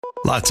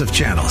Lots of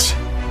channels,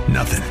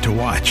 nothing to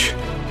watch,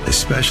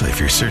 especially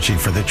if you're searching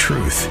for the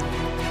truth.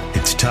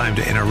 It's time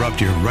to interrupt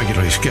your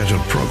regularly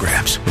scheduled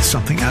programs with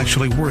something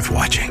actually worth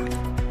watching.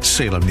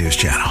 Salem News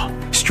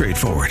Channel.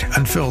 Straightforward,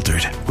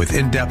 unfiltered, with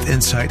in-depth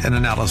insight and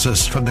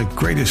analysis from the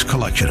greatest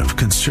collection of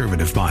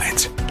conservative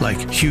minds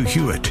like Hugh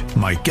Hewitt,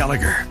 Mike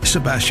Gallagher,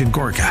 Sebastian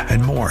Gorka,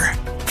 and more.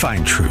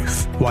 Find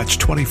truth. Watch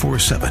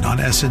 24/7 on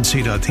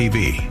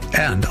snc.tv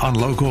and on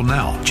Local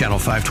Now, Channel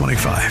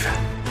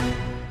 525.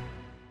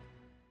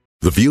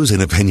 The views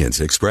and opinions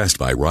expressed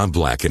by Rob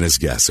Black and his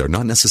guests are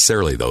not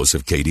necessarily those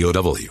of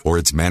KDOW or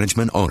its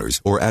management,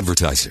 owners, or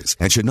advertisers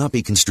and should not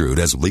be construed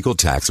as legal,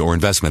 tax, or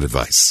investment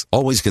advice.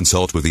 Always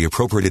consult with the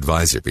appropriate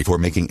advisor before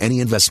making any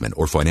investment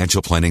or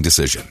financial planning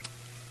decision.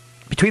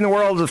 Between the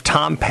worlds of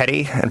Tom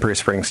Petty and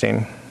Bruce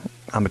Springsteen,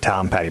 I'm a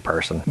Tom Petty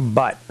person.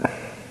 But,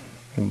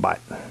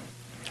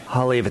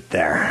 I'll leave it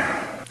there.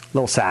 A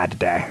little sad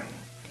today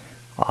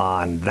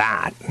on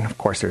that. Of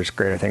course, there's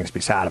greater things to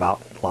be sad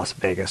about. Las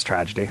Vegas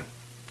tragedy.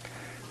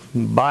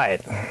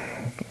 But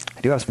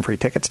I do have some free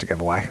tickets to give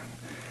away.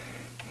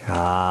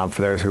 For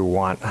those who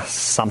want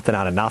something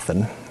out of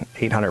nothing,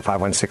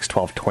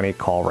 800-516-1220,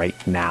 call right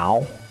now.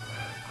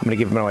 I'm going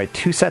to give away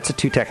 2 sets of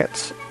 2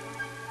 tickets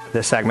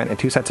this segment and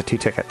 2 sets of 2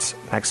 tickets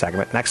next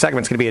segment. Next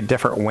segment's going to be a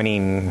different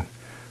winning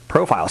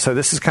profile. So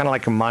this is kind of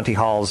like Monty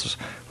Hall's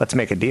Let's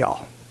Make a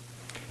Deal.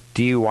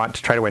 Do you want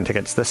to try to win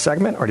tickets this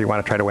segment, or do you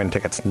want to try to win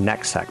tickets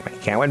next segment?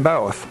 You can't win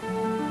both.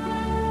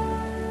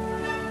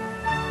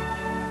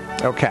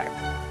 Okay.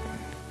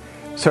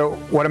 So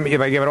what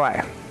if I give it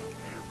away?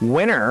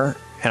 Winner,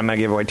 and I'm going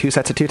to give away 2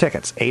 sets of 2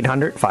 tickets.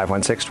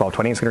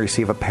 800-516-1220 is going to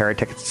receive a pair of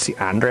tickets to see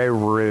Andre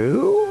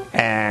Rieu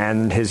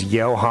and his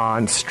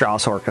Johann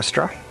Strauss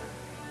Orchestra,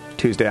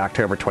 Tuesday,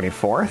 October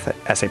 24th at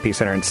SAP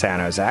Center in San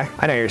Jose.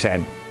 I know you're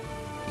saying,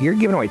 you're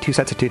giving away 2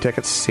 sets of 2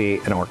 tickets to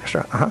see an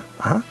orchestra.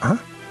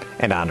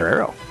 And Andre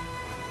Rieu.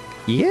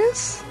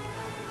 Yes.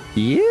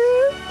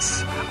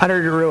 Andre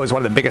Rieu is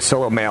one of the biggest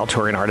solo male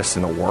touring artists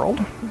in the world.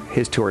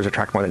 His tours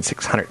attract more than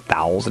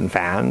 600,000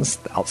 fans,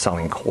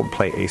 outselling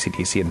Coldplay,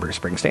 AC/DC, and Bruce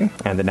Springsteen,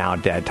 and the now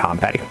dead Tom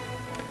Petty.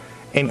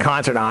 In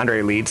concert,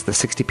 Andre leads the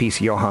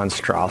 60-piece Johann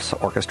Strauss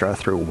Orchestra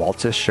through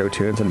waltzes, show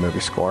tunes, and movie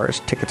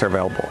scores. Tickets are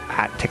available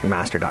at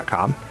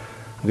Ticketmaster.com.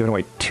 I'm giving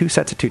away 2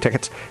 sets of 2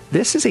 tickets.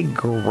 This is a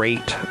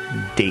great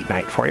date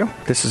night for you.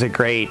 This is a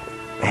great,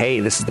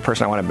 hey, this is the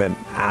person I want to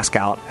ask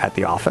out at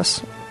the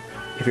office.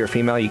 If you're a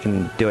female, you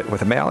can do it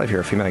with a male. If you're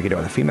a female, you can do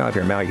it with a female. If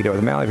you're a male, you can do it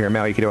with a male. If you're a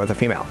male, you can do it with a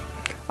female.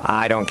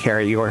 I don't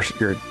care your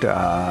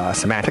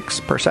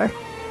semantics, per se,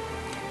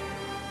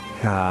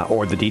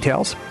 or the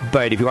details.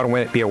 But if you want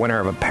to be a winner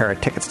of a pair of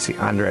tickets to see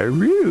Andre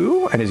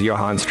Rieu and his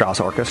Johann Strauss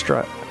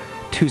Orchestra,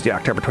 Tuesday,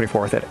 October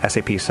 24th at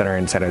SAP Center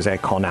in San Jose,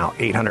 call now,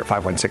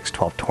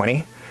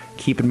 800-516-1220.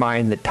 Keep in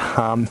mind that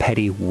Tom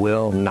Petty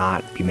will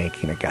not be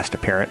making a guest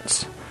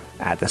appearance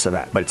at this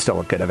event, but it's still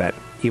a good event,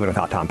 even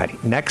without Tom Petty.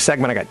 Next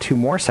segment, I got 2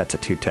 more sets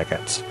of 2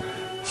 tickets.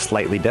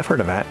 Slightly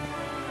different event,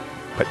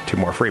 but 2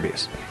 more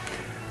freebies.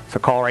 So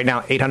call right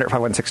now,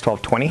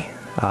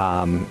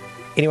 800-516-1220.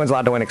 Anyone's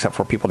allowed to win except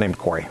for people named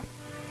Corey.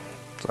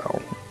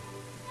 So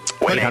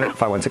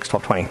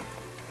 800-516-1220.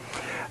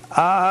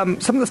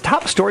 Some of the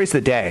top stories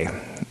of the day,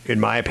 in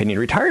my opinion.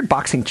 Retired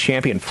boxing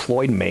champion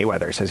Floyd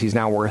Mayweather says he's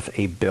now worth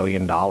 $1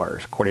 billion.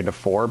 According to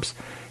Forbes,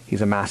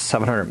 he's amassed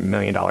 $700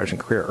 million in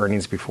career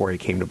earnings before he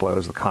came to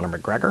blows with Conor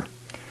McGregor.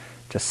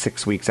 Just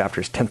 6 weeks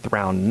after his 10th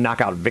round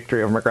knockout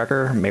victory over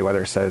McGregor,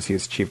 Mayweather says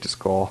he's achieved his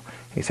goal.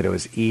 He said it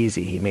was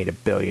easy. He made $1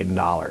 billion.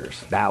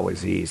 That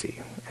was easy.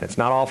 And it's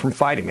not all from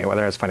fighting.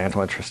 Mayweather has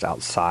financial interests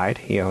outside.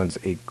 He owns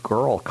a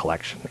girl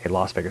collection, a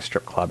Las Vegas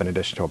strip club, in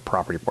addition to a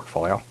property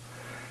portfolio.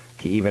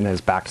 He even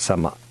has backed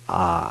some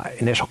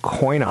initial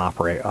coin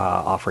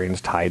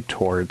offerings tied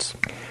towards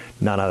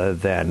none other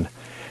than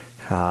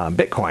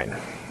Bitcoin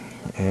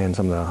and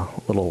some of the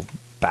little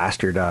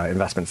bastard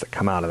investments that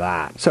come out of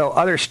that. So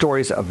other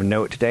stories of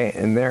note today,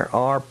 and there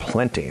are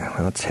plenty.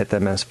 Let's hit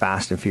them as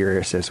fast and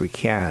furious as we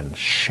can,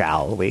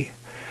 shall we?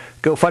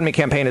 GoFundMe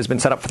campaign has been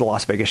set up for the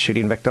Las Vegas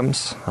shooting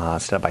victims,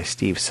 set up by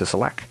Steve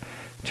Sisolak,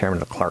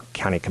 chairman of the Clark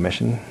County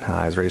Commission.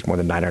 Has raised more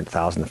than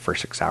 $900,000 in the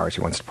first 6 hours.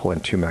 He wants to pull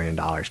in $2 million.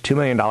 $2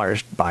 million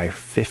by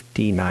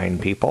 59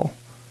 people,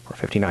 or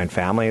 59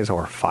 families,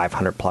 or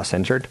 500 plus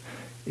injured,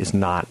 is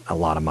not a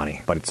lot of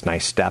money, but it's a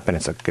nice step, and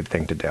it's a good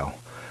thing to do.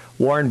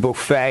 Warren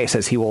Buffett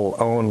says he will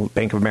own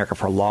Bank of America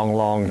for a long,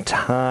 long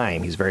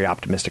time. He's very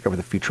optimistic over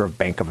the future of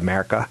Bank of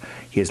America.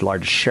 He is the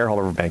largest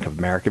shareholder of Bank of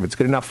America. If it's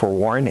good enough for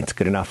Warren, it's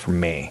good enough for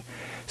me.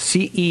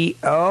 CEO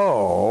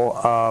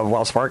of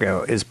Wells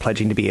Fargo is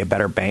pledging to be a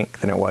better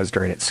bank than it was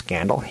during its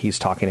scandal. He's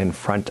talking in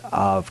front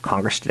of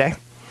Congress today.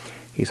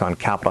 He's on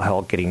Capitol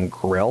Hill getting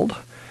grilled.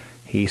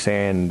 He's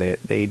saying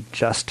that they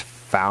just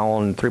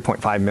found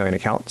 3.5 million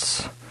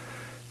accounts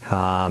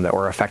that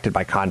were affected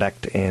by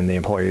conduct in the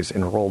employees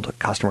enrolled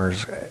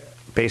customers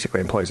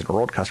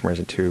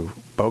into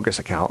bogus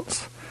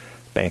accounts. The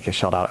bank has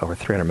shelled out over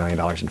 $300 million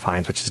in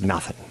fines, which is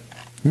nothing.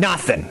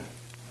 Nothing!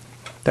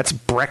 That's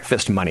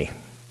breakfast money.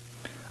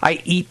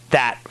 I eat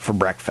that for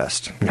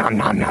breakfast. Nom,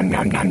 nom, nom,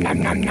 nom, nom,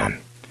 nom, nom, nom.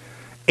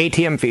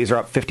 ATM fees are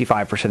up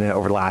 55%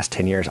 over the last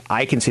 10 years.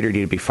 I consider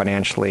you to be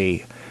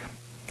financially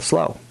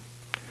slow.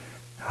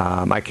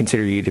 I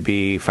consider you to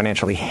be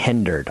financially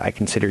hindered. I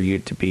consider you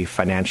to be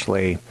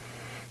financially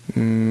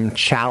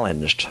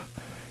challenged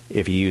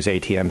if you use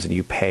ATMs and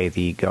you pay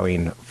the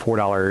going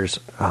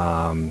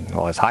 $4,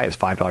 well, as high as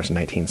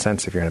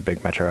 $5.19 if you're in a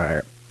big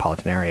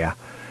metropolitan area.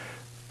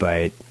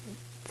 But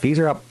fees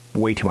are up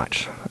way too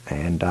much.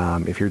 And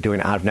if you're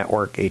doing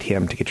out-of-network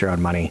ATM to get your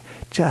own money,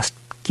 just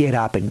get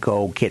up and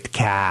go get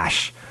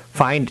cash.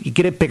 You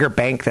get a bigger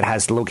bank that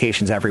has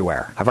locations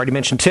everywhere. I've already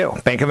mentioned two,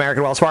 Bank of America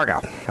and Wells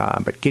Fargo.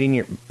 But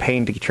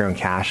paying to get your own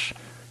cash,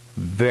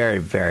 very,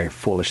 very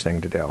foolish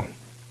thing to do.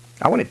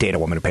 I wouldn't date a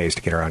woman who pays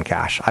to get her own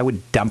cash. I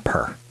would dump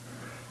her.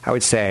 I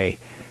would say,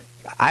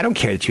 I don't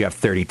care that you have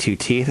 32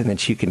 teeth and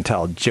that you can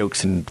tell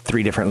jokes in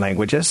 3 different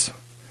languages.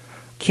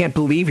 Can't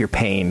believe you're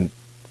paying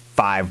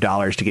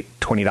 $5 to get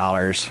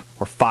 $20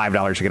 or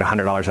 $5 to get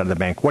 $100 out of the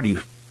bank. What are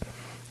you?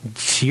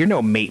 You're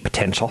no mate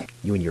potential,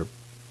 you and your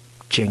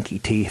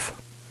janky teeth.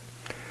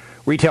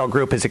 Retail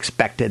Group has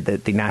expected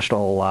that the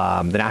national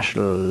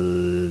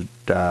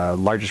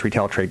largest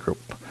retail trade group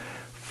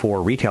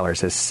for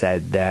retailers has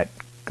said that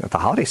the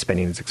holiday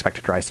spending is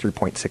expected to rise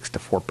 3.6 to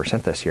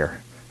 4% this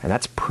year. And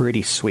that's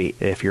pretty sweet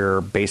if you're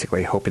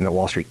basically hoping that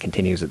Wall Street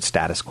continues its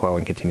status quo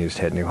and continues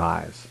to hit new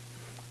highs.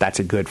 That's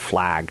a good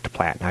flag to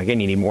plant. Now, again,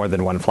 you need more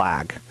than one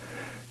flag.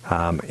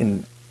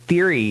 In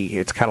theory,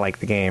 it's kind of like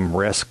the game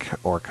Risk,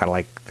 or kind of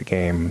like the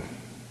game,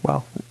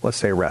 well, let's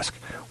say Risk,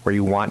 where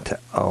you want to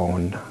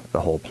own the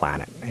whole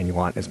planet and you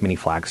want as many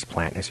flags to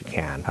plant as you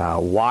can.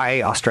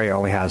 Why Australia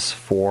only has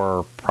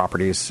 4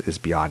 properties is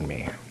beyond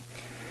me.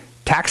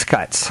 Tax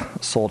cuts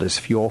sold as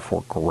fuel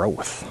for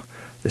growth.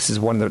 This is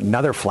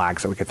another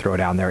flags that we could throw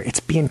down there.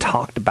 It's being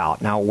talked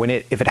about. Now,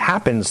 if it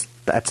happens,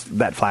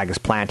 that flag is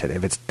planted.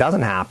 If it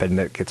doesn't happen,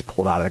 it gets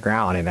pulled out of the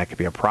ground, and that could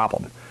be a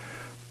problem.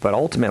 But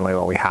ultimately,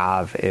 what we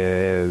have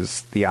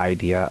is the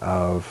idea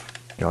of,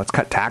 let's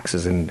cut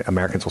taxes, and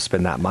Americans will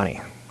spend that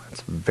money.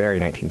 It's a very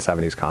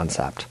 1970s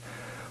concept.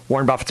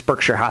 Warren Buffett's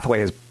Berkshire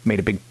Hathaway has made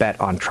a big bet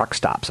on truck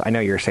stops. I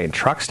know you're saying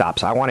truck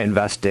stops. I want to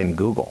invest in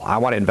Google. I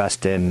want to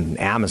invest in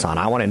Amazon.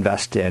 I want to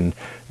invest in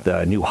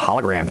the new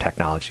hologram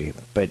technology.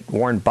 But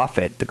Warren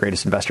Buffett, the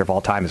greatest investor of all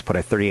time, has put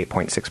a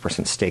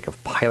 38.6% stake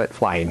of Pilot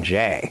Flying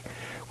J,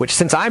 which,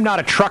 since I'm not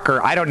a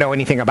trucker, I don't know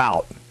anything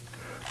about.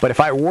 But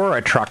if I were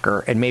a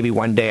trucker, and maybe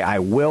one day I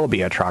will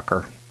be a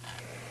trucker,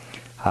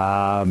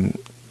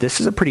 this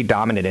is a pretty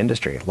dominant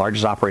industry.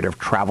 Largest operator of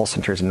travel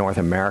centers in North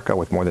America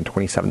with more than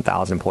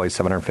 27,000 employees,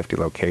 750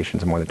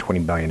 locations, and more than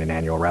 $20 billion in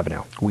annual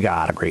revenue. We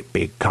got a great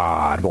big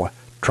convoy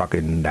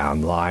trucking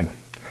down the line.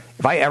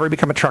 If I ever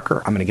become a trucker,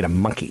 I'm going to get a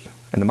monkey.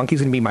 And the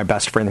monkey's going to be my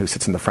best friend who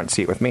sits in the front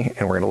seat with me,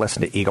 and we're going to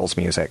listen to Eagles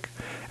music.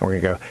 And we're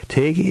going to go,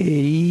 take it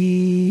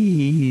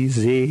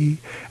easy.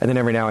 And then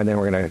every now and then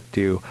we're going to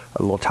do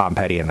a little Tom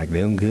Petty and like,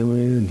 them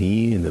coming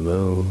in the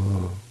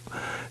moon.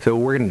 So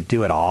we're going to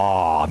do it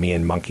all, me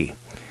and monkey.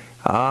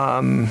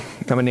 I'm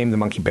going to name the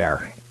monkey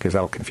Bear because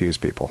that'll confuse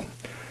people.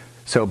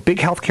 So big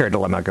healthcare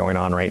dilemma going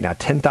on right now.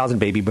 10,000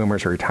 baby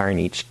boomers are retiring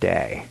each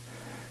day.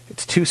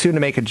 It's too soon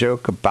to make a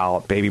joke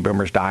about baby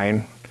boomers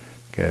dying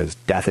because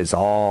death is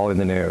all in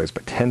the news.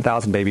 But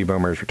 10,000 baby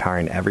boomers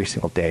retiring every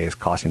single day is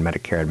costing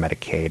Medicare and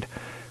Medicaid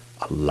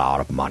a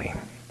lot of money.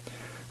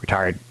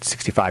 Retired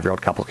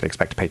 65-year-old couples can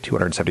expect to pay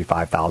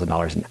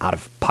 $275,000 in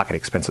out-of-pocket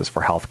expenses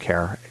for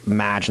healthcare.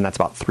 Imagine that's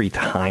about 3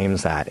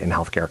 times that in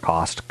healthcare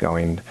cost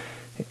going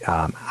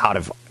out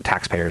of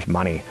taxpayers'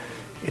 money.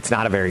 It's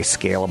not a very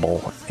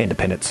scalable,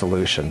 independent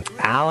solution.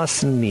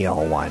 Alice and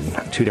Neil won.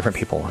 2 different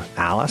people.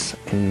 Alice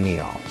and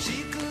Neil.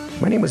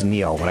 My name was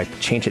Neil. Would I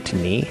change it to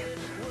Nee?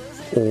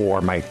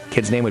 Or my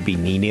kid's name would be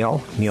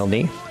Neil? Neil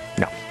Nee?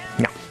 No.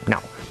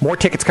 More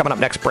tickets coming up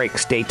next break.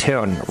 Stay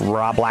tuned.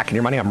 Rob Black and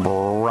Your Money. I'm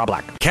Rob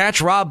Black. Catch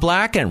Rob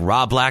Black and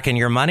Rob Black and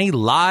Your Money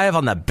live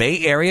on the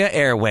Bay Area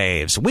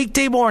airwaves.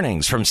 Weekday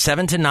mornings from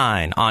 7 to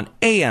 9 on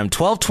AM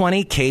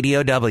 1220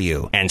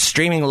 KDOW. And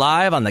streaming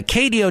live on the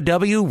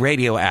KDOW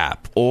radio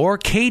app or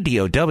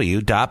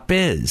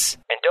KDOW.biz.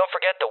 And don't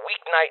forget the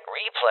weeknight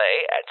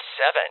replay at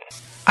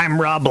 7. I'm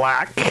Rob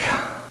Black.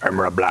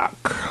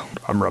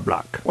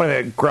 One of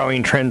the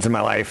growing trends in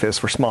my life is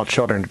for small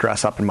children to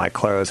dress up in my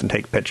clothes and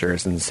take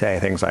pictures and say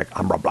things like,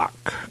 I'm Rob Black.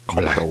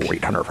 Call me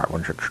 800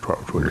 516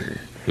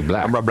 1220.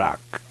 I'm Rob Black.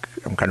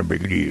 I'm kind of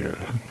big deal.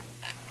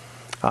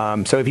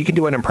 So if you can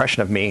do an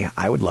impression of me,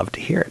 I would love to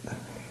hear it.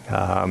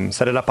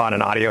 Set it up on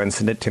an audio and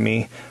send it to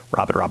me,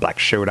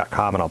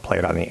 rob@robblackshow.com, and I'll play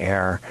it on the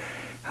air.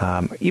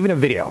 Even a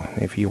video.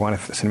 If you want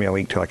to send me a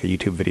link to like a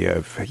YouTube video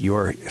of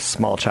your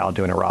small child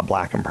doing a Rob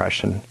Black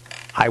impression,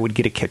 I would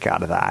get a kick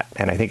out of that.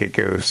 And I think it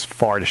goes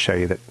far to show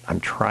you that I'm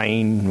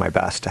trying my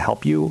best to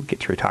help you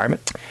get to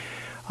retirement.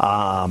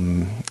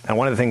 And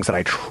one of the things that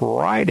I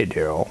try to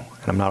do,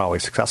 and I'm not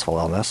always successful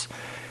on this,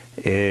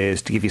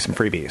 is to give you some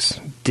freebies.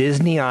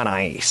 Disney on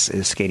Ice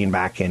is skating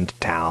back into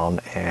town,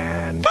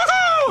 and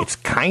It's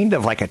kind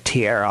of like a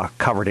tiara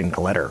covered in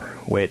glitter,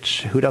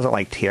 which who doesn't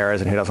like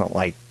tiaras and who doesn't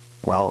like,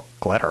 well,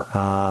 glitter?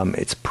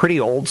 It's pretty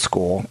old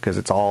school because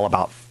it's all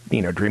about,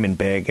 dreaming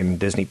big and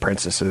Disney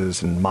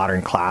princesses and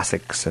modern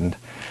classics. And,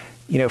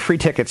 free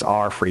tickets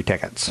are free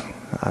tickets.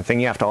 The thing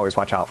you have to always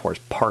watch out for is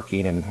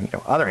parking and,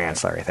 other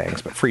ancillary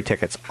things, but free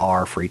tickets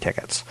are free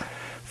tickets.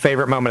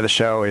 Favorite moment of the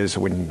show is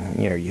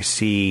when, you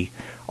see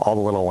all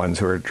the little ones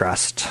who are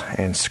dressed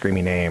and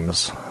screaming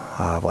names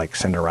of like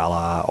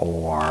Cinderella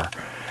or,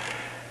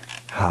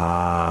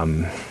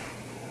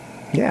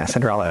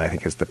 Cinderella, I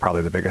think, is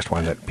probably the biggest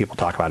one that people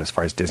talk about as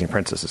far as Disney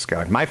princesses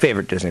go. My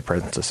favorite Disney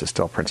princess is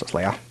still Princess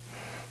Leia.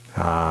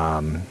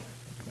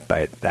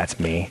 But that's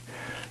me.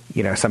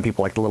 Some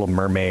people like The Little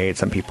Mermaid.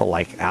 Some people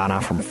like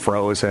Anna from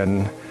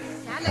Frozen.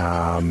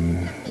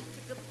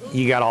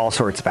 You got all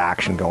sorts of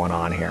action going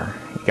on here.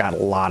 You got a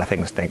lot of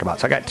things to think about.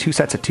 So I got 2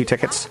 sets of 2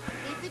 tickets.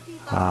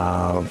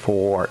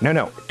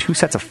 2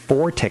 sets of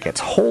 4 tickets.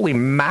 Holy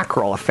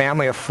mackerel, a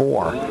family of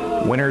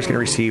 4. Winner's going to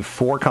receive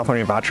 4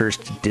 complimentary vouchers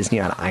to Disney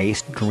on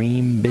Ice.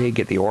 Dream big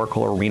at the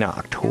Oracle Arena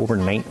October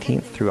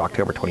 19th through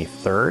October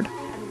 23rd.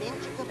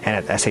 And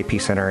at the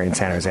SAP Center in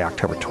San Jose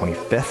October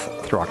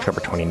 25th through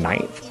October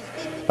 29th.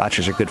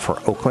 Vouchers are good for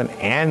Oakland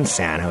and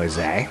San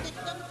Jose.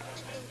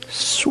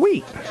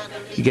 Sweet.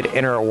 You get to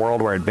enter a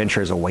world where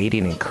adventure is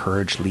awaiting and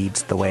courage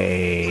leads the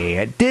way.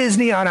 At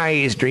Disney on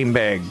Ice, dream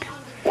big.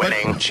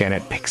 Winning.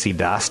 Enchanted Pixie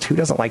Dust. Who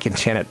doesn't like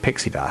Enchanted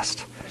Pixie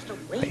Dust?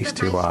 I used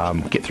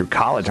to get through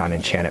college on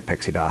Enchanted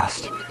Pixie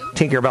Dust.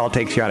 Tinkerbell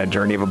takes you on a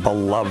journey of a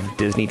beloved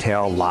Disney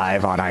tale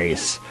live on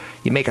ice.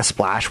 You make a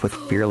splash with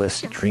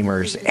fearless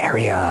dreamers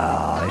Ariel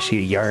as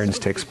she yearns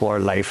to explore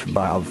life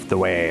above the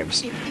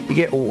waves. You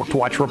get to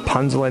watch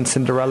Rapunzel and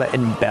Cinderella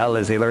and Belle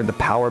as they learn the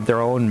power of their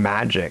own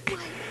magic.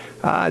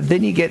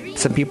 Then you get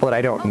some people that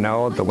I don't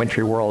know. The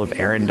wintry world of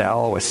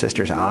Arendelle with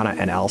sisters Anna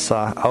and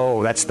Elsa.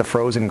 Oh, that's the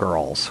Frozen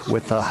girls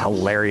with the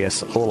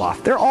hilarious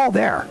Olaf. They're all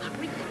there.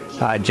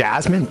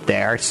 Jasmine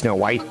there. Snow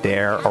White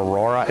there.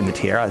 Aurora and the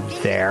Tiara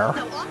there.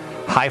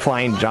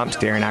 High-flying jumps,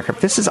 daring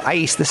acrobat. This is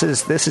ice. This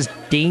is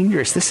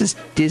dangerous. This is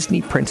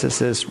Disney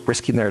princesses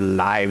risking their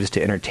lives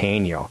to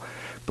entertain you.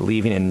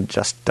 Believing in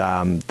just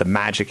the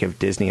magic of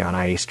Disney on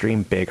Ice.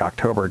 Dream big,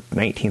 October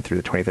 19th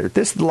through the 23rd.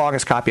 This is the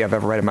longest copy I've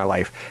ever read in my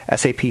life.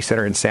 SAP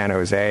Center in San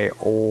Jose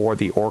or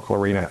the Oracle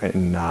Arena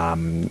in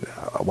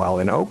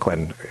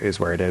Oakland is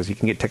where it is. You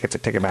can get tickets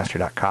at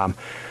Ticketmaster.com.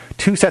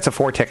 2 sets of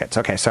 4 tickets.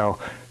 Okay, so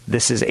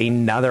this is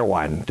another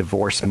one.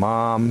 Divorced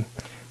mom,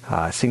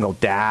 single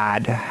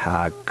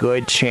dad,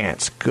 good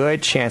chance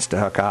to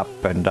hook up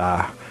and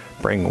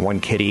bring 1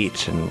 kid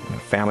each and a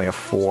family of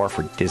 4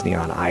 for Disney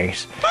on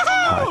Ice.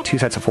 2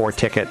 sets of 4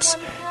 tickets.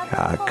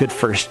 Good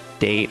first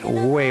date.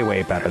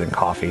 Way better than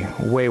coffee.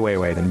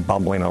 Way than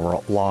bumbling over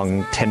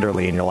long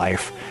tenderly in your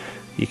life.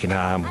 You can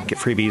get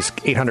freebies.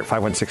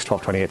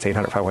 800-516-1220. It's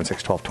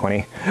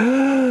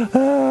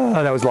 800-516-1220.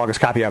 That was the longest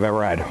copy I've ever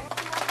read.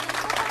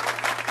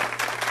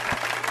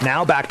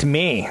 Now back to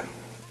me.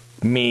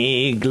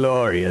 Me,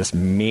 glorious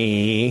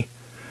me.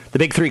 The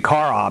big 3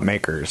 car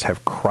automakers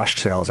have crushed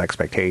sales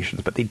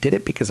expectations, but they did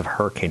it because of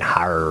Hurricane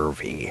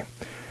Harvey.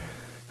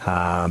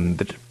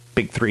 The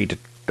big 3,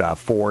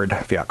 Ford,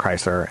 Fiat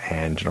Chrysler,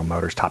 and General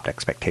Motors topped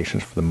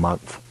expectations for the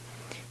month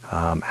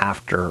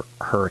after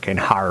Hurricane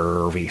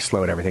Harvey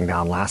slowed everything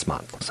down last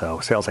month. So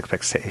sales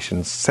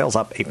expectations, sales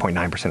up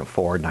 8.9% at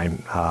Ford,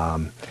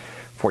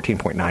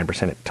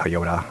 14.9% at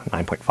Toyota,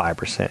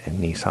 9.5% at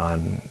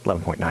Nissan,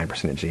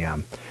 11.9% at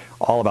GM.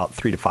 All about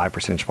 3 to 5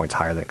 percentage points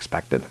higher than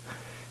expected.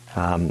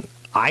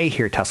 I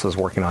hear Tesla's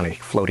working on a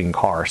floating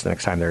car, so the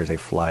next time there is a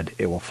flood,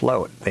 it will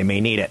float. They may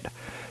need it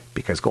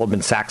because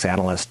Goldman Sachs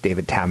analyst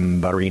David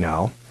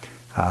Tamberrino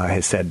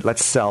has said,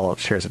 let's sell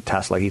shares of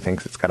Tesla. He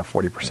thinks it's got a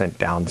 40%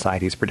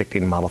 downside. He's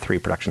predicting Model 3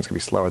 production is going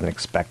to be slower than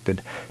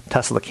expected.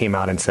 Tesla came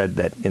out and said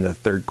that in the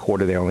third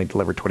quarter, they only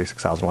delivered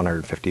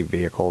 26,150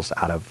 vehicles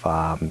out of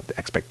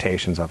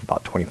expectations of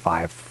about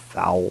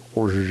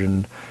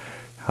 25,000.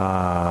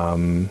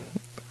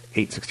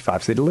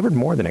 865. So they delivered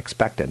more than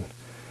expected.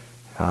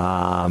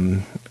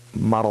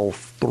 Model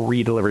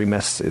 3 delivery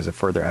miss is a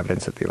further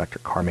evidence that the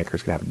electric car maker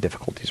is going to have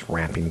difficulties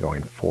ramping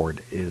going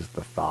forward, is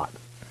the thought.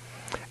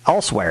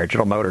 Elsewhere,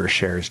 General Motors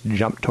shares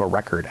jumped to a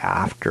record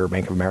after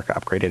Bank of America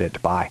upgraded it to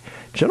buy.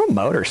 General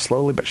Motors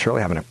slowly but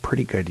surely having a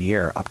pretty good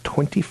year, up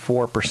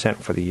 24%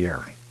 for the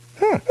year.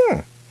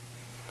 And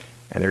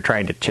they're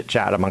trying to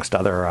chit-chat amongst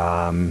other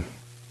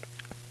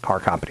car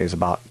companies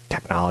about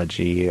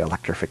technology,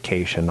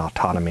 electrification,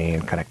 autonomy,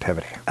 and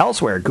connectivity.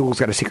 Elsewhere, Google's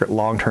got a secret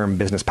long-term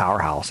business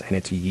powerhouse, and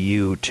it's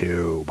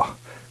YouTube.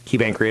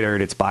 KeyBank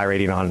reiterated its buy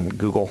rating on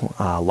Google,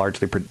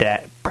 largely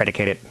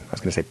predicated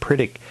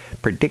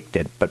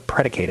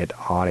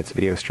on its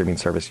video streaming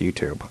service,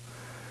 YouTube,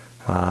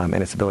 and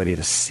its ability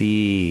to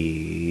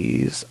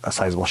seize a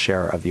sizable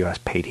share of the U.S.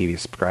 pay TV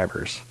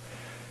subscribers.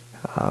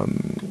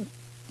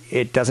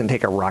 It doesn't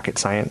take a rocket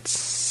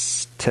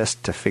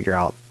scientist to figure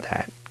out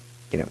that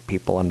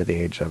people under the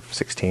age of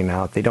 16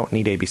 now, they don't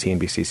need ABC,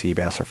 NBC,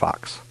 CBS, or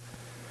Fox.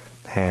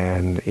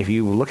 And if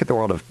you look at the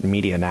world of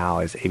media now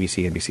as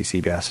ABC,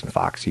 NBC, CBS, and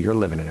Fox, you're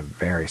living in a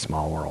very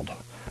small world.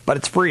 But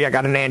it's free. I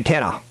got an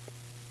antenna.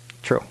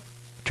 True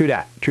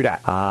that.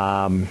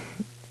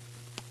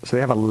 So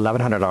they have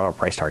 $1,100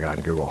 price target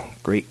on Google.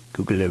 Great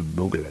Google.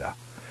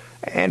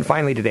 And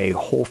finally today,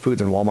 Whole Foods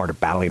and Walmart are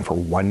battling for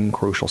one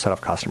crucial set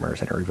of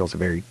customers, and it reveals a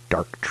very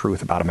dark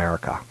truth about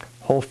America.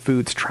 Whole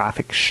Foods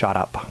traffic shot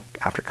up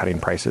after cutting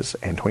prices,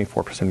 and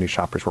 24% of new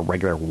shoppers were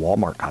regular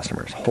Walmart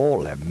customers.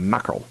 Holy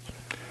mackerel.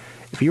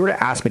 If you were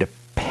to ask me to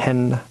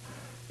pen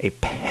a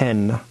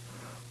pen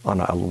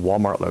on a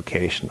Walmart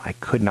location, I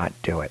could not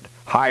do it.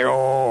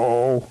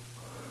 Hi-oh!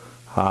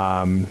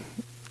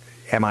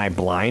 Am I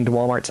blind to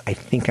Walmarts? I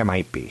think I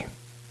might be.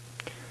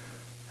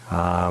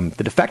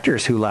 The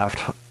defectors who left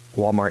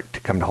Walmart to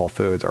come to Whole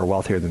Foods are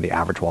wealthier than the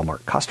average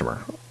Walmart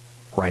customer.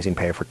 Rising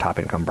pay for top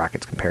income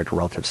brackets compared to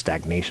relative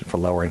stagnation for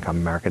lower income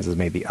Americans has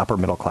made the upper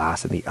middle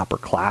class and the upper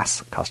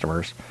class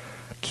customers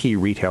key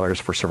retailers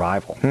for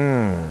survival.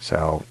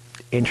 So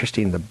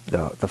interesting,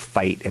 the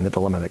fight and the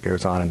dilemma that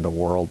goes on in the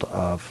world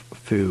of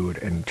food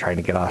and trying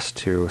to get us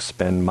to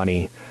spend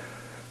money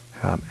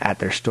at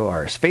their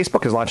stores.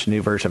 Facebook has launched a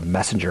new version of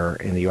Messenger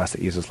in the U.S.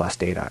 that uses less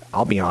data.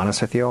 I'll be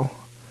honest with you.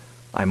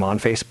 I'm on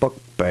Facebook,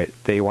 but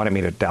they wanted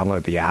me to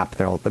download the app.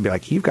 They'll be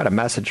like, you've got a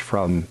message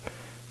from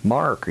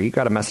Mark, or you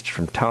got a message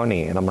from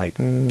Tony. And I'm like,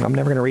 I'm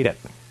never going to read it.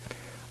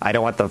 I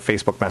don't want the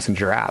Facebook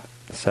Messenger app.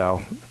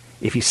 So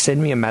if you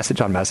send me a message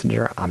on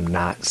Messenger, I'm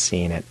not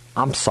seeing it.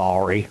 I'm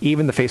sorry.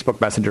 Even the Facebook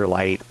Messenger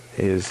Lite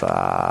is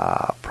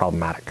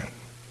problematic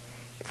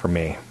for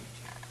me.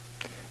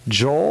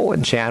 Joel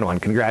and Chan won.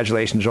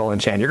 Congratulations, Joel and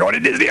Chan. You're going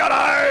to Disney on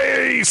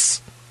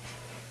Ice!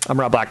 I'm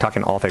Rob Black,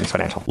 talking all things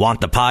financial.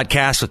 Want the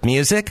podcast with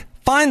music?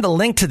 Find the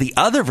link to the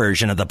other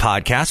version of the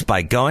podcast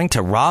by going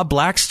to Rob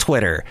Black's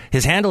Twitter.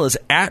 His handle is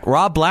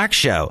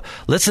 @RobBlackShow.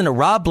 Listen to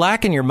Rob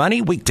Black and Your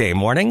Money weekday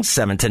mornings,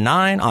 7 to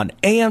 9 on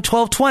AM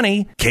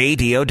 1220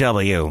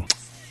 KDOW.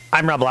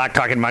 I'm Rob Black,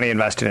 talking money,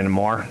 investing, and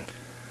more.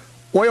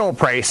 Oil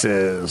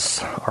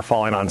prices are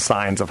falling on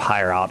signs of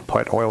higher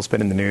output. Oil's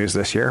been in the news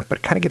this year, but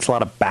it kind of gets a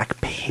lot of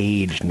back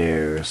page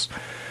news.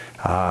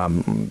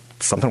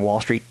 Something Wall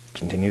Street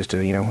continues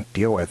to,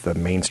 deal with, the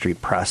Main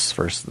Street press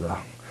versus the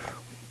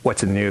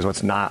what's in the news,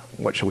 what's not,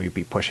 what should we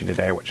be pushing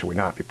today, what should we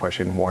not be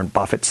pushing. Warren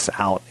Buffett's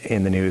out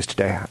in the news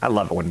today. I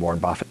love it when Warren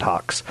Buffett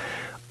talks,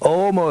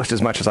 almost as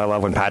much as I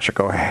love when Patrick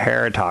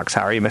O'Hare talks.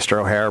 How are you,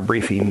 Mr. O'Hare?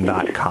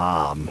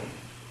 Briefing.com.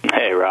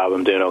 Hey, Rob,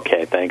 I'm doing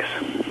okay, thanks.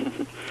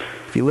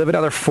 If you live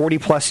another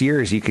 40-plus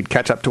years, you could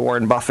catch up to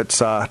Warren Buffett's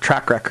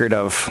track record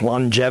of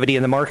longevity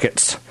in the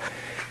markets.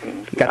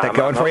 You got that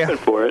going for you? I'm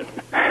hoping for it.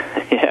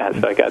 Yeah,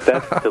 so I got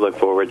that to look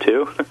forward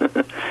to.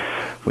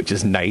 Which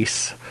is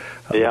nice.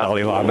 Yeah.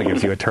 Dalai Lama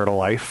gives you eternal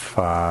life.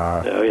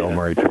 Bill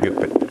Murray tribute,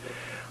 but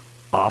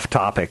off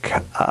topic.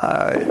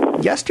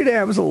 Yesterday,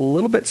 I was a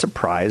little bit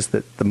surprised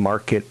that the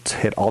market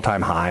hit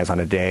all-time highs on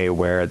a day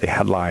where the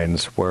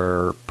headlines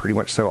were pretty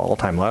much so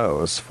all-time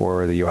lows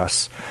for the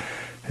U.S.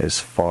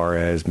 as far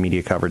as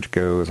media coverage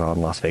goes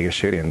on Las Vegas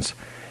shootings.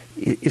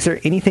 Is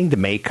there anything to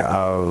make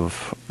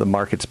of the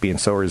markets being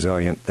so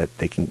resilient that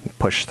they can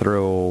push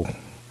through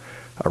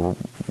a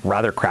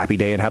rather crappy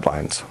day in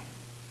headlines?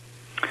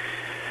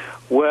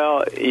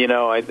 Well,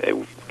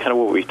 kind of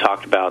what we've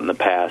talked about in the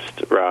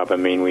past, Rob. I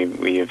mean,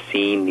 we have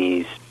seen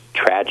these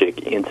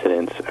tragic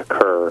incidents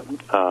occur,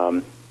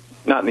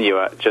 not in the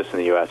U.S., just in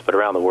the U.S., but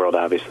around the world,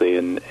 obviously.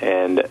 And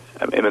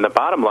I mean, the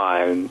bottom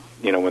line,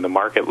 when the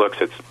market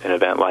looks at an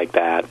event like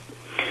that,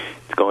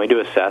 it's going to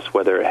assess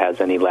whether it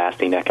has any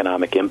lasting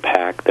economic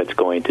impact that's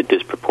going to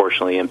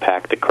disproportionately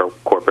impact the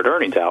corporate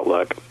earnings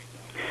outlook.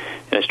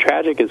 And as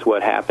tragic as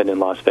what happened in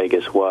Las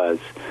Vegas was,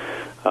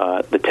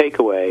 the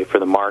takeaway for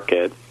the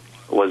market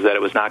was that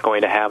it was not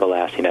going to have a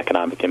lasting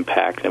economic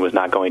impact, and it was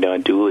not going to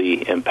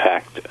unduly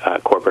impact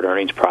corporate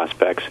earnings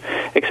prospects,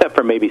 except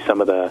for maybe some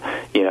of the,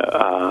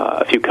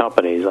 a few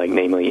companies, like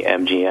namely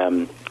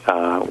MGM,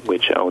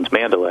 which owns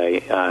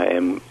Mandalay,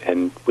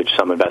 and which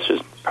some investors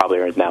probably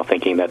are now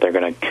thinking that they're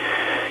going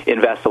to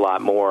invest a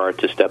lot more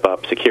to step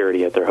up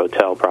security at their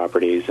hotel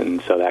properties,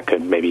 and so that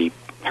could maybe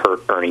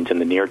hurt earnings in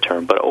the near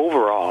term. But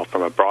overall,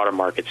 from a broader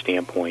market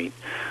standpoint,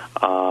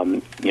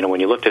 when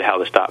you looked at how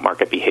the stock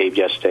market behaved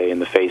yesterday in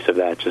the face of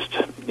that just,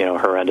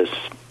 horrendous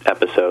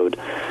episode,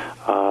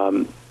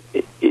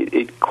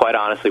 it quite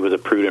honestly was a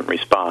prudent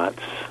response.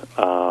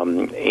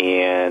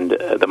 And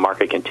the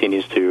market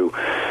continues to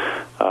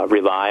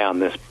rely on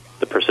the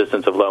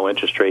persistence of low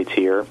interest rates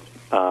here,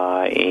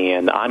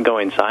 and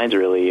ongoing signs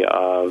really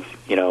of,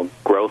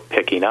 growth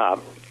picking up,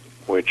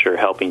 which are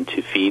helping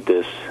to feed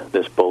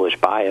this bullish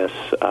bias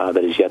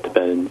that has yet to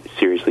been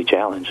seriously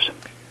challenged.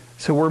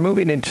 So we're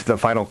moving into the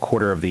final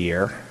quarter of the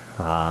year,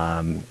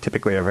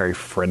 typically a very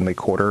friendly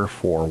quarter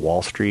for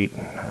Wall Street.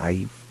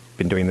 I've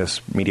been doing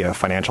this media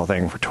financial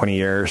thing for 20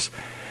 years.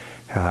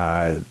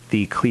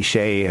 The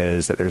cliche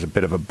is that there's a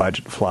bit of a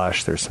budget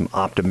flush, there's some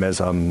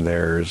optimism,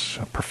 there's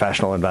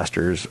professional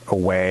investors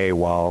away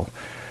while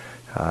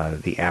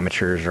the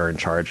amateurs are in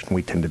charge, and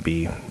we tend to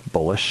be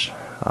bullish.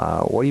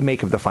 What do you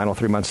make of the final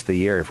 3 months of the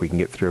year if we can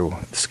get through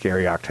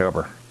scary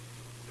October?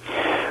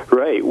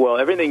 Right. Well,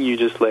 everything you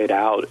just laid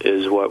out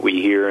is what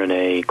we hear in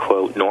a,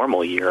 quote,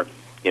 normal year.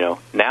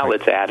 Now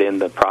let's add in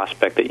the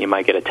prospect that you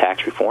might get a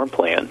tax reform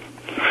plan,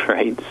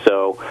 right?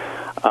 So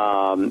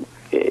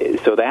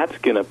that's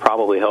going to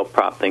probably help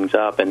prop things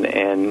up.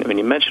 And when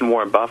you mentioned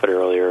Warren Buffett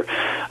earlier,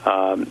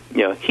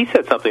 he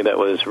said something that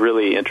was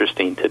really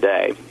interesting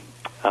today.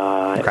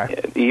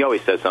 He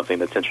always says something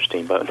that's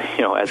interesting, but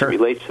as it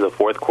relates to the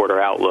fourth quarter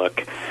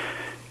outlook,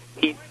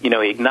 he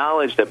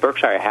acknowledged that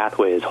Berkshire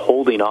Hathaway is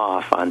holding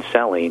off on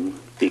selling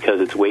because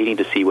it's waiting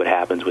to see what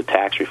happens with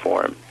tax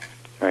reform,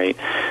 right?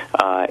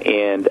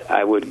 And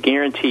I would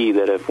guarantee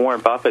that if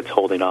Warren Buffett's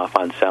holding off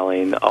on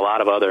selling, a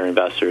lot of other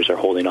investors are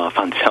holding off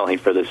on selling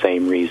for the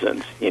same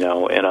reasons. In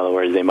other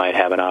words, they might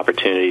have an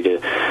opportunity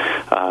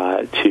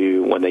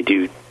to when they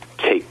do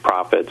take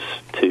profits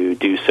to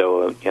do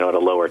so, at a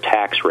lower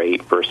tax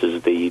rate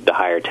versus the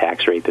higher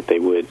tax rate that they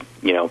would,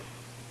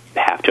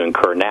 have to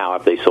incur now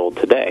if they sold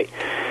today.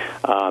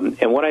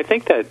 And what I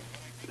think that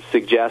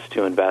suggests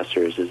to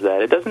investors is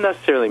that it doesn't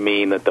necessarily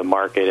mean that the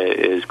market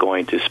is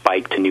going to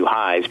spike to new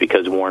highs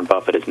because Warren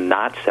Buffett is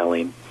not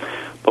selling.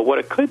 But what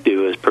it could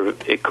do is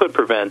it could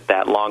prevent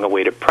that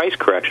long-awaited price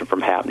correction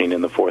from happening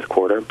in the fourth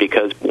quarter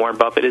because Warren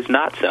Buffett is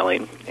not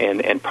selling,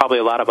 and probably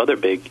a lot of other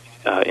big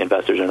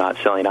investors are not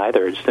selling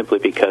either. It's simply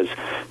because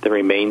there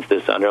remains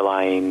this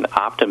underlying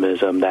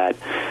optimism that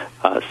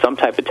some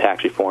type of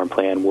tax reform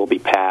plan will be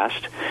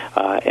passed,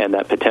 and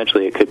that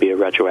potentially it could be a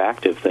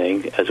retroactive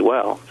thing as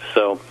well.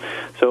 So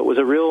it was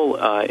a real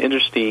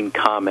interesting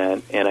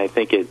comment, and I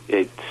think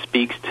it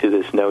speaks to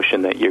this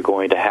notion that you're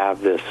going to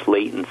have this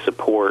latent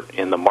support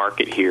in the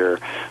market here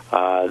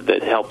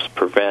that helps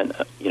prevent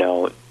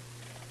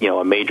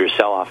a major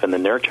sell-off in the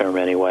near term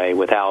anyway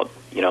without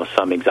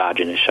some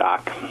exogenous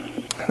shock.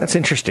 That's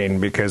interesting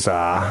because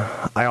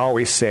I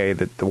always say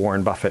that the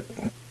Warren Buffett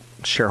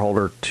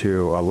letter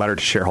to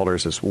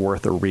shareholders is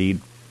worth a read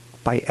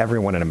by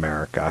everyone in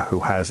America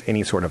who has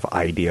any sort of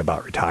idea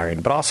about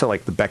retiring, but also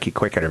like the Becky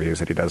Quick interviews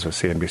that he does with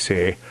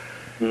CNBC.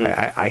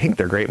 I think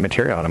they're great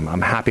material, and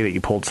I'm happy that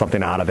you pulled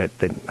something out of it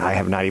that I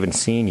have not even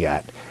seen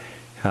yet.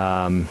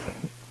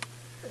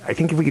 I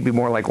think if we could be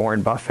more like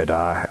Warren Buffett,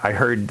 I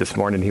heard this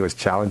morning he was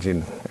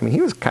challenging,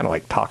 he was kind of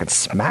like talking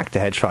smack to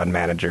hedge fund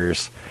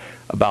managers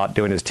about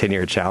doing his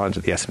 10-year challenge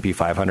at the S&P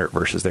 500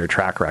 versus their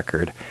track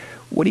record.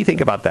 What do you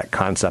think about that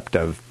concept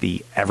of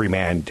the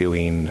everyman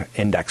doing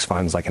index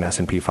funds like an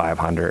S&P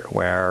 500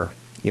 where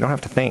you don't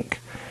have to think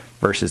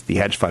versus the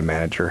hedge fund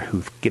manager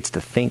who gets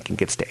to think and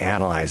gets to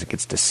analyze and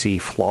gets to see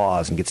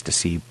flaws and gets to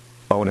see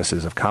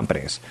bonuses of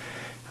companies?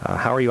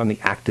 How are you on the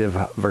active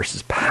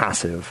versus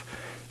passive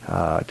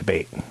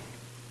debate?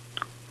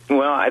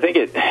 Well, I think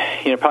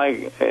it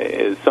probably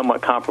is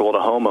somewhat comparable to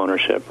home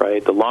ownership,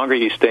 right? The longer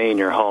you stay in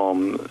your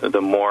home, the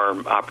more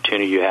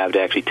opportunity you have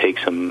to actually take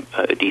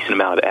a decent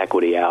amount of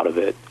equity out of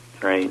it,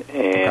 right?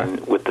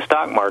 And with the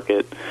stock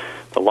market,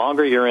 the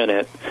longer you're in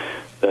it,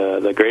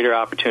 the greater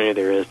opportunity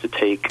there is to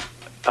take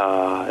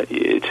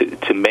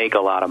to make a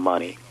lot of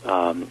money,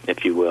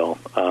 if you will,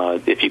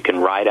 if you can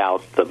ride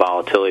out the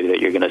volatility that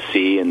you're going to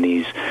see in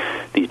these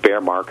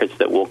bear markets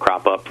that will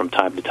crop up from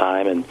time to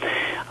time,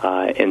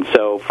 and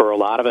so for a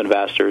lot of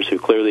investors who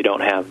clearly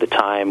don't have the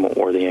time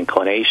or the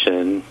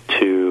inclination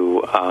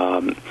to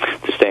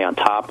stay on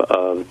top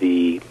of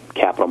the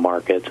capital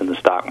markets and the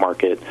stock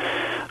market,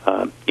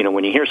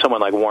 when you hear someone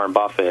like Warren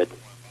Buffett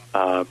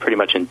pretty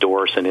much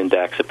endorse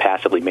a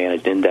passively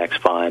managed index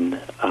fund,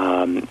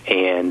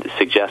 and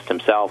suggest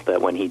himself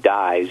that when he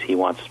dies, he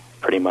wants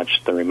pretty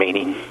much the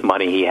remaining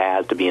money he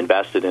has to be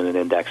invested in an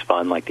index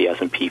fund like the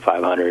S&P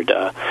 500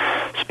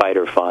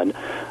 Spider Fund.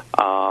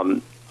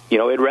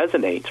 It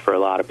resonates for a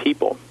lot of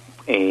people.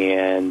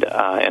 And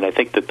I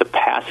think that the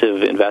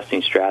passive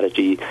investing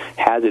strategy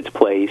has its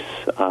place.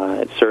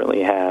 It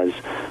certainly has,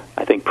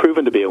 I think,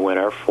 proven to be a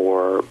winner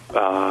for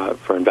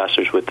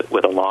investors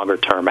with a longer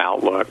term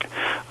outlook.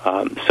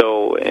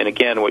 And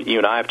again, what you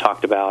and I have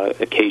talked about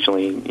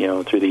occasionally,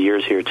 through the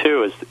years here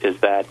too, is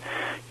that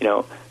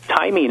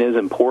timing is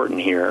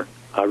important here.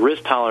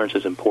 Risk tolerance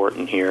is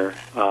important here.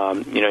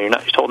 You're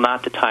told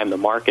not to time the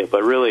market,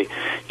 but really,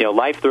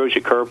 life throws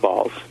you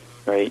curveballs.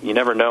 Right, you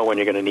never know when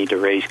you're going to need to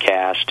raise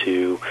cash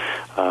to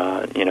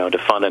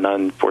fund an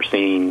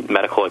unforeseen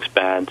medical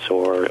expense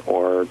or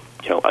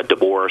a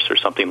divorce or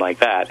something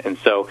like that. And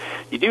so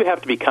you do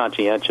have to be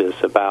conscientious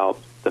about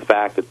the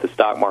fact that the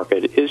stock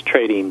market is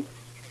trading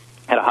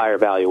at a higher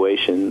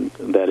valuation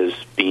that is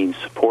being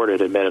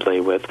supported, admittedly,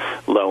 with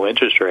low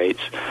interest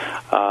rates,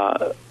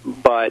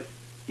 but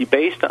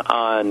based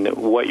on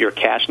what you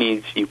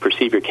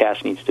perceive your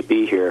cash needs to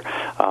be here,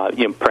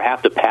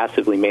 perhaps a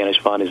passively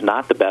managed fund is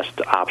not the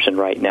best option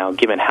right now,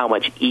 given how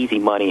much easy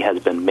money has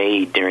been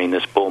made during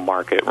this bull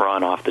market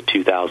run off the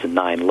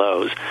 2009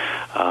 lows.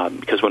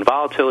 Because when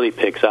volatility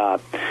picks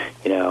up,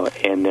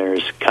 and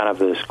there's kind of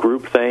this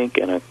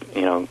groupthink,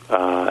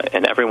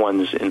 and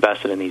everyone's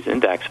invested in these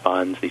index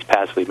funds, these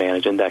passively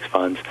managed index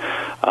funds.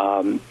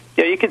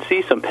 you can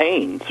see some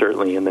pain,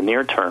 certainly, in the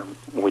near term,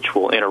 which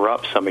will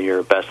interrupt some of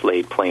your best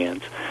laid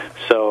plans.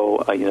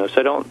 So, so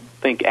I don't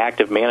think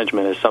active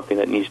management is something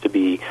that needs to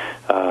be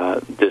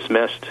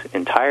dismissed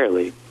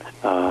entirely.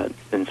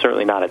 And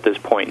certainly not at this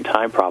point in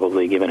time,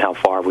 probably, given how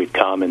far we've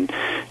come and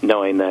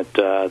knowing that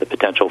the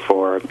potential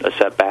for a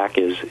setback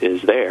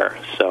is there.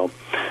 So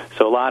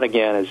a lot,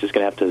 again, is just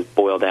going to have to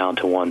boil down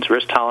to one's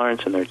risk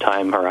tolerance and their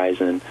time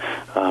horizon.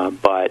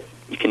 But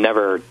you can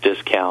never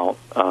discount,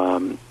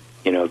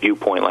 a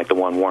viewpoint like the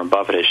one Warren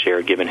Buffett has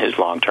shared, given his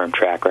long-term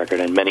track record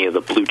and many of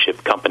the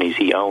blue-chip companies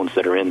he owns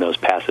that are in those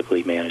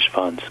passively managed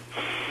funds.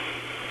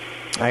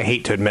 I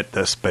hate to admit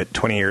this, but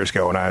 20 years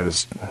ago when I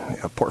was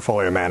a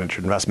portfolio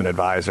manager, investment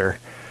advisor,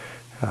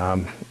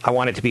 I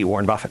wanted to be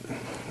Warren Buffett.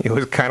 It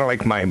was kind of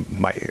like my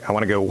I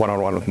want to go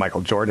one-on-one with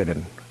Michael Jordan,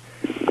 and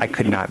I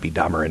could not be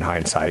dumber in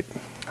hindsight.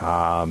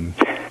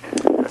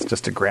 It's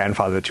just a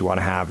grandfather that you want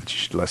to have that you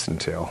should listen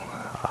to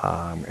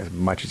as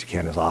much as you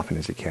can, as often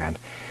as you can.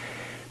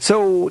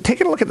 So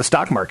taking a look at the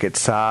stock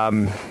markets, are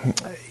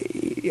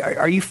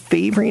you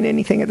favoring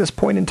anything at this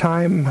point in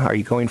time? Are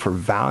you going for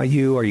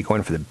value? Are you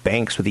going for the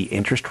banks with the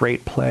interest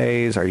rate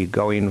plays? Are you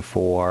going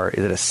for,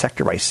 is it a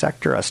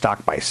sector-by-sector, a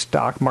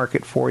stock-by-stock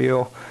market for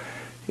you?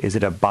 Is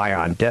it a buy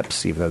on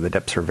dips, even though the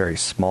dips are very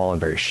small and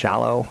very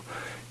shallow?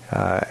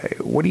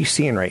 What are you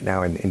seeing right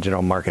now in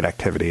general market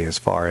activity as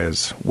far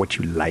as what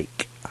you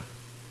like?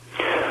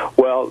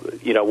 Well,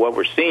 what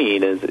we're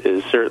seeing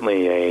is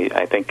certainly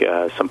I think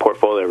some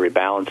portfolio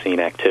rebalancing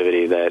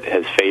activity that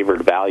has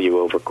favored value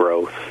over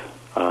growth,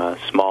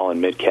 small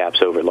and mid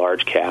caps over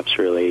large caps,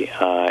 really,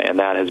 and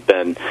that has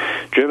been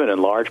driven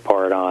in large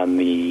part on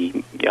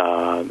the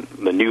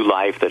new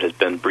life that has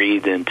been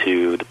breathed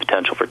into the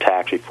potential for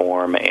tax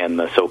reform and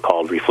the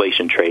so-called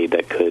reflation trade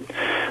that could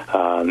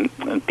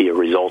be a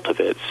result of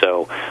it.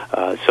 So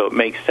it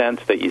makes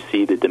sense that you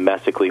see the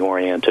domestically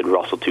oriented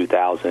Russell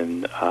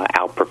 2000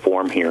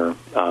 outperform here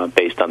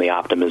based on the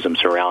optimism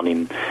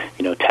surrounding,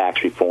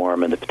 tax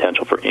reform and the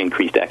potential for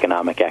increased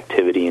economic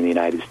activity in the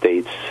United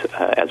States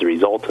as a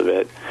result of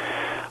it.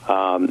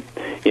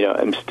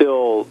 I'm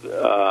still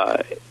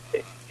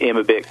am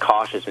a bit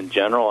cautious in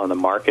general on the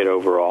market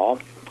overall,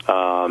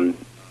 but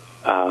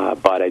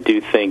I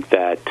do think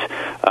that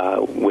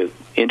with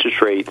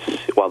interest rates,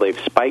 while they've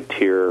spiked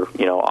here,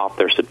 off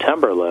their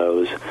September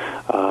lows,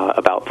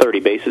 about 30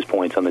 basis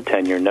points on the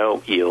 10-year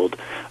note yield,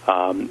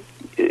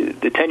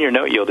 the 10-year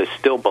note yield is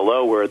still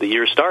below where the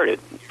year started.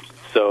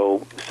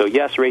 So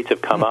yes, rates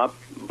have come up,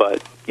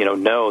 but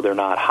no, they're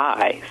not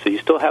high. So you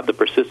still have the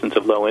persistence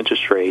of low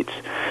interest rates.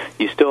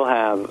 You still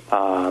have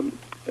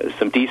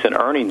some decent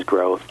earnings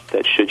growth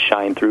that should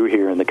shine through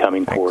here in the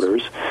coming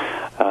quarters,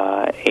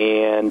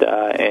 and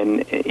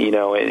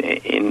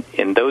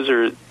those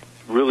are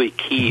really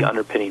key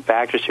underpinning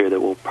factors here that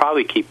will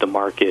probably keep the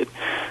market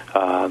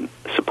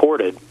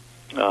supported,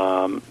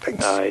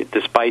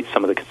 despite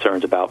some of the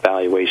concerns about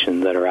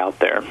valuation that are out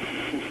there.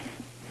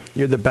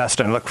 You're the best,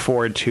 and I look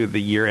forward to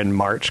the year in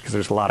March because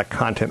there's a lot of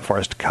content for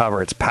us to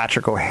cover. It's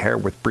Patrick O'Hare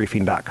with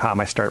Briefing.com.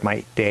 I start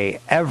my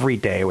day every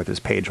day with his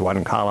Page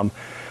One column.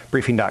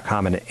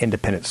 Briefing.com, an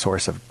independent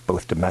source of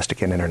both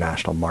domestic and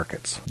international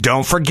markets.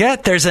 Don't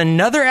forget, there's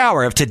another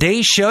hour of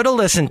today's show to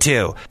listen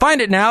to.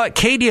 Find it now at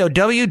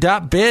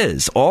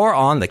KDOW.biz or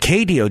on the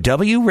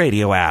KDOW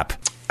radio app.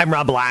 I'm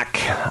Rob Black.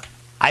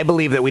 I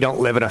believe that we don't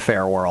live in a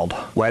fair world.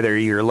 Whether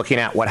you're looking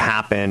at what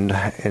happened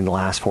in the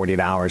last 48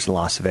 hours in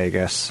Las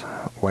Vegas,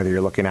 whether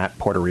you're looking at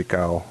Puerto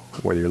Rico,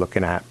 whether you're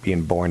looking at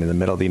being born in the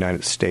middle of the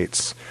United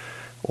States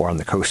or on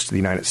the coast of the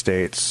United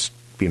States,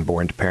 being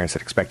born to parents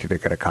that expect you to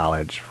go to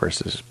college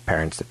versus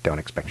parents that don't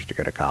expect you to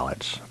go to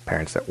college,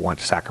 parents that want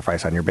to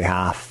sacrifice on your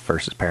behalf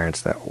versus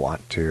parents that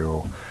want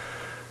to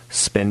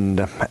spend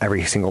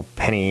every single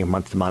penny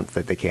month to month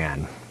that they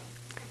can.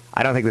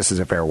 I don't think this is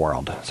a fair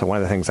world. So one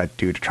of the things I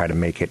do to try to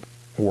make it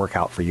work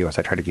out for you is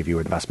I try to give you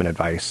investment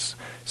advice,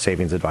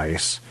 savings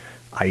advice,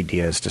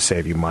 ideas to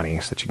save you money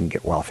so that you can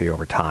get wealthy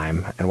over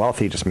time. And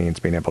wealthy just means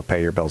being able to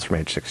pay your bills from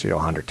age 60 to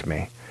 100 to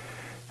me.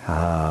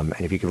 And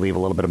if you could leave a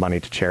little bit of money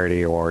to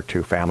charity or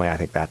to family, I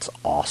think that's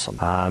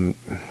awesome.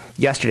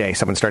 Yesterday,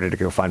 someone started a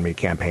GoFundMe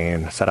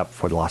campaign set up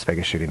for the Las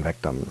Vegas shooting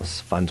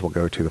victims. Funds will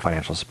go to the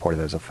financial support of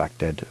those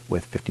affected,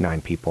 with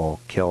 59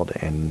 people killed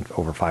and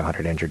over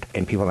 500 injured.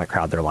 And people in that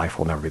crowd, their life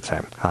will never be the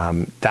same.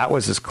 That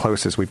was as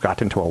close as we've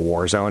gotten to a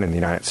war zone in the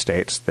United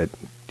States that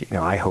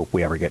I hope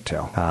we ever get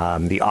to.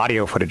 The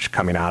audio footage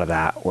coming out of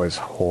that was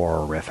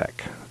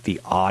horrific. The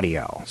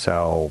audio.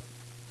 So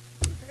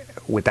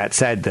with that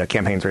said, the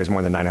campaign's raised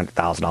more than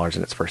 $900,000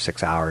 in its first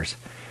 6 hours.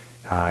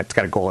 It's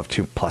got a goal of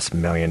 $2+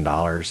 million.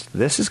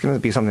 This is going to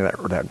be something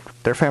that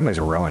their families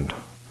are ruined.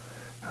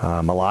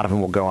 A lot of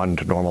them will go on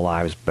to normal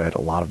lives, but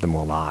a lot of them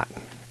will not.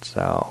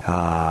 So,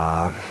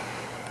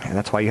 and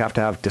that's why you have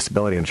to have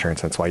disability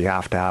insurance. That's why you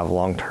have to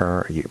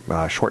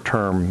have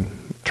short-term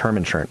term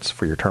insurance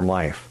for your term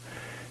life.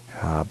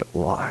 But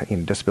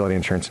disability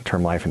insurance and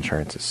term life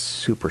insurance is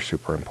super,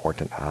 super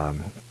important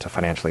to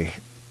financially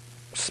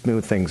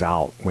smooth things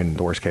out when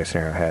the worst case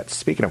scenario hits.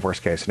 Speaking of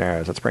worst case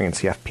scenarios, let's bring in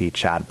CFP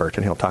Chad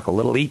Burton. He'll talk a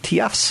little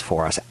ETFs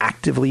for us,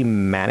 actively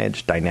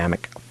managed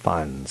dynamic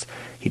funds.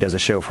 He does a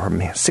show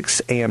from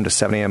 6 a.m. to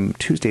 7 a.m.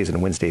 Tuesdays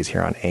and Wednesdays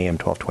here on AM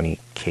 1220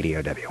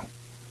 KDOW.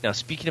 Now,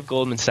 speaking of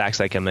Goldman Sachs,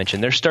 like I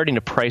mentioned, they're starting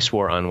a price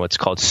war on what's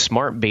called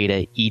smart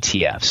beta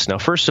ETFs. Now,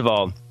 first of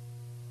all,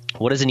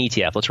 what is an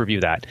ETF? Let's review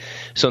that.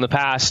 So in the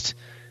past,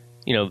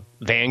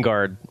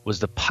 Vanguard was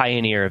the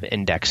pioneer of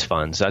index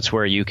funds. That's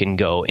where you can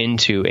go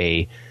into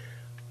a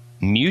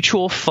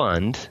mutual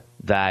fund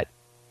that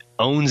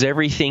owns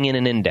everything in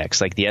an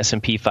index, like the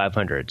S&P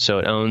 500. So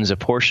it owns a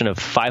portion of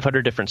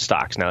 500 different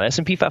stocks. Now, the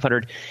S&P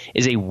 500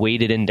 is a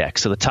weighted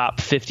index. So the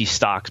top 50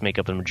 stocks make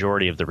up the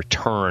majority of the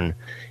return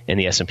in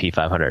the S&P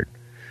 500.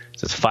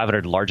 So it's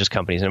 500 largest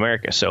companies in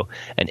America. So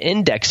an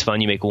index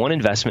fund, you make one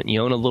investment, and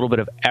you own a little bit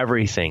of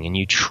everything, and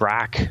you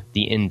track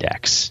the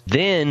index.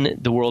 Then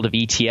the world of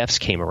ETFs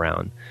came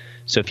around.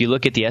 So if you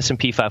look at the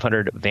S&P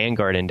 500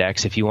 Vanguard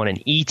Index, if you want an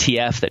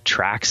ETF that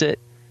tracks it,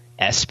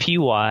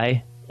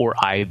 SPY or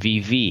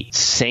IVV.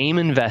 Same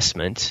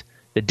investment.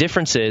 The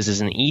difference is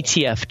an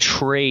ETF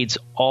trades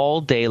all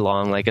day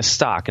long like a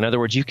stock. In other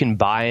words, you can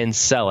buy and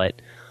sell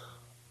it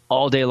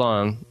all day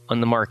long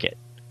on the market.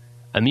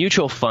 A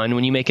mutual fund,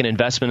 when you make an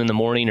investment in the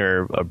morning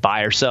or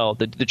buy or sell,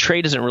 the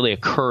trade doesn't really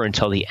occur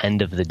until the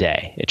end of the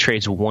day. It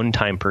trades one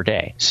time per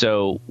day.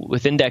 So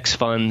with index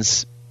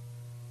funds,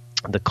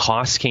 the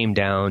costs came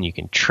down. You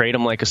can trade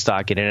them like a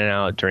stock, get in and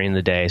out during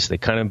the day. So they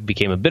kind of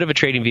became a bit of a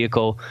trading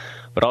vehicle,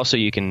 but also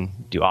you can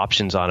do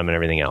options on them and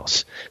everything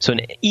else. So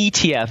an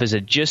ETF is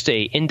just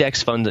a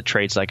index fund that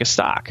trades like a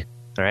stock.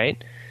 All right.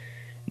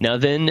 Now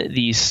then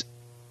these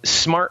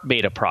smart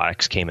beta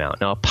products came out.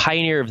 Now a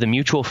pioneer of the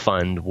mutual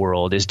fund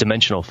world is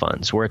dimensional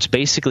funds, where it's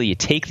basically you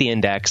take the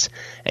index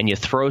and you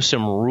throw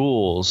some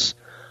rules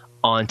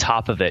on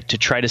top of it to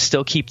try to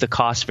still keep the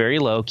cost very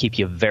low, keep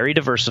you very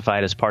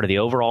diversified as part of the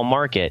overall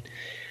market.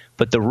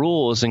 But the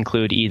rules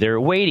include either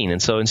weighting.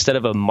 And so instead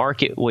of a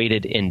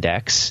market-weighted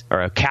index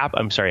or a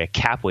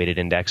cap-weighted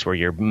index where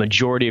your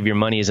majority of your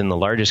money is in the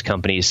largest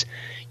companies,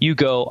 you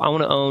go, I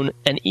want to own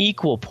an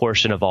equal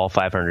portion of all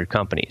 500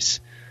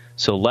 companies.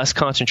 So less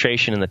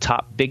concentration in the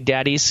top big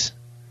daddies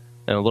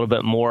and a little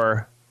bit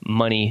more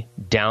money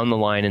down the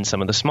line in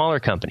some of the smaller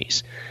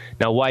companies.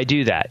 Now, why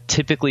do that?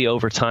 Typically,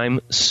 over time,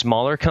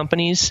 smaller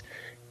companies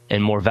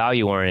and more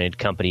value-oriented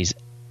companies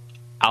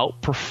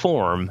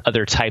outperform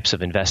other types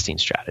of investing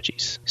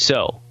strategies.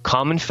 So,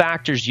 common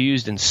factors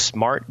used in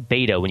smart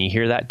beta, when you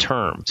hear that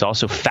term, it's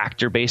also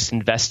factor-based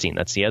investing.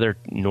 That's the other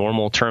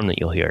normal term that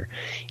you'll hear.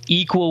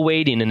 Equal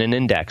weighting in an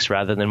index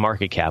rather than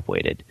market cap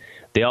weighted.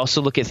 They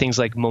also look at things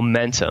like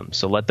momentum.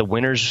 So let the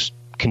winners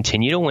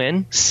continue to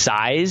win.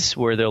 Size,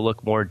 where they'll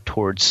look more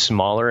towards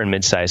smaller and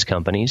mid-sized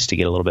companies to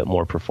get a little bit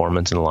more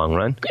performance in the long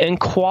run. And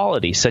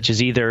quality, such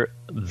as either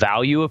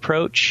value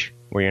approach,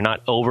 where you're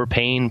not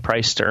overpaying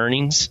price to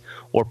earnings,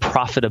 or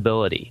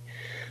profitability.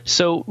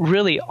 So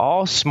really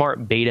all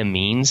smart beta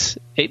means,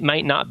 it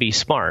might not be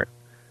smart,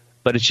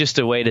 but it's just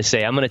a way to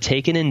say, I'm going to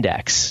take an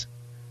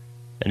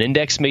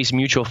index-based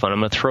mutual fund. I'm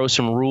going to throw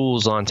some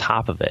rules on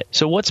top of it.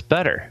 So what's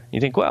better?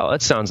 You think, well,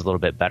 that sounds a little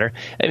bit better.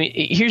 I mean,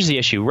 here's the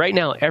issue. Right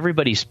now,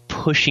 everybody's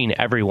pushing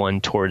everyone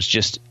towards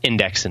just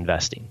index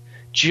investing,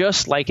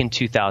 just like in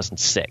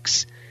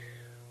 2006.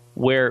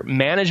 Where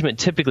management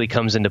typically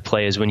comes into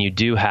play is when you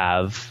do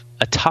have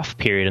a tough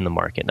period in the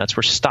market. And that's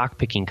where stock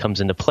picking comes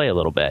into play a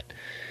little bit.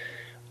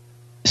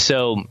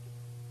 So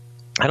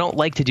I don't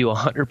like to do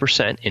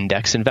 100%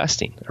 index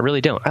investing. I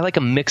really don't. I like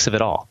a mix of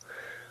it all.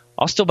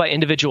 I'll still buy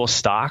individual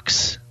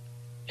stocks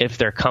if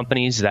they're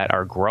companies that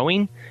are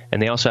growing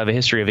and they also have a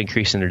history of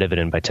increasing their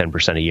dividend by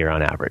 10% a year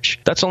on average.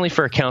 That's only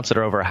for accounts that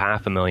are over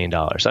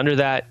 $500,000. Under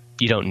that,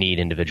 you don't need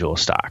individual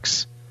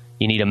stocks.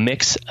 You need a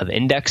mix of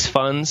index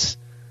funds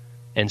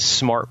and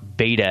smart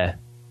beta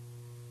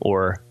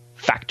or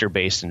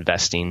factor-based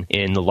investing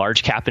in the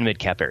large cap and mid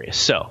cap areas.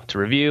 So to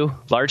review,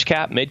 large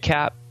cap, mid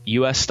cap,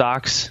 U.S.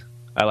 stocks,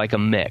 I like a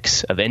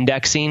mix of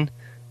indexing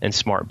and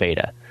smart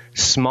beta.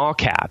 Small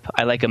cap,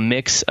 I like a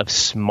mix of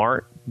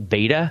smart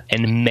beta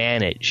and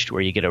managed,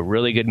 where you get a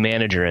really good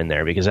manager in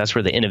there because that's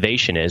where the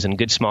innovation is. And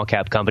good small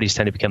cap companies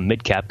tend to become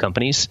mid cap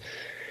companies.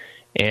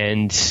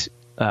 And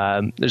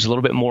there's a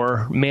little bit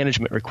more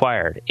management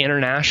required.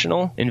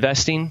 International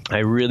investing, I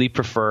really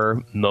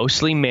prefer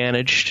mostly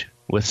managed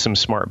with some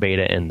smart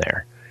beta in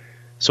there.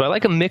 So I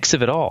like a mix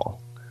of it all.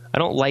 I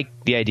don't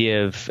like the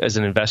idea of, as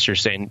an investor,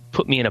 saying,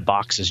 put me in a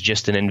box as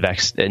just an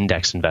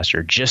index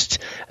investor, just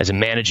as a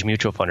managed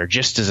mutual fund, or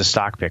just as a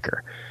stock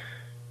picker.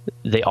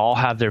 They all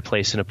have their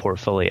place in a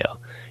portfolio.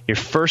 Your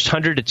first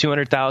 100 to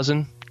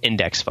 200,000,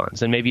 index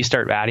funds. And maybe you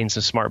start adding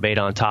some smart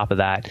beta on top of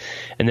that.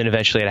 And then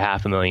eventually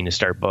at $500,000 to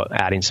start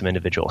adding some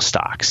individual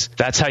stocks.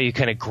 That's how you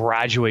kind of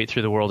graduate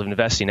through the world of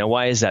investing. Now,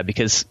 why is that?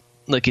 Because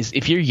look,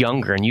 if you're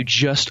younger and you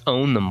just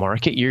own the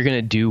market, you're going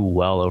to do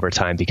well over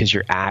time because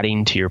you're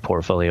adding to your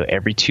portfolio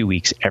every 2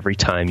 weeks, every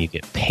time you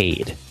get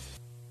paid.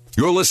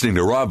 You're listening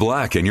to Rob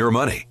Black and Your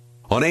Money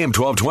on AM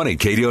 1220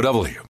 KDOW.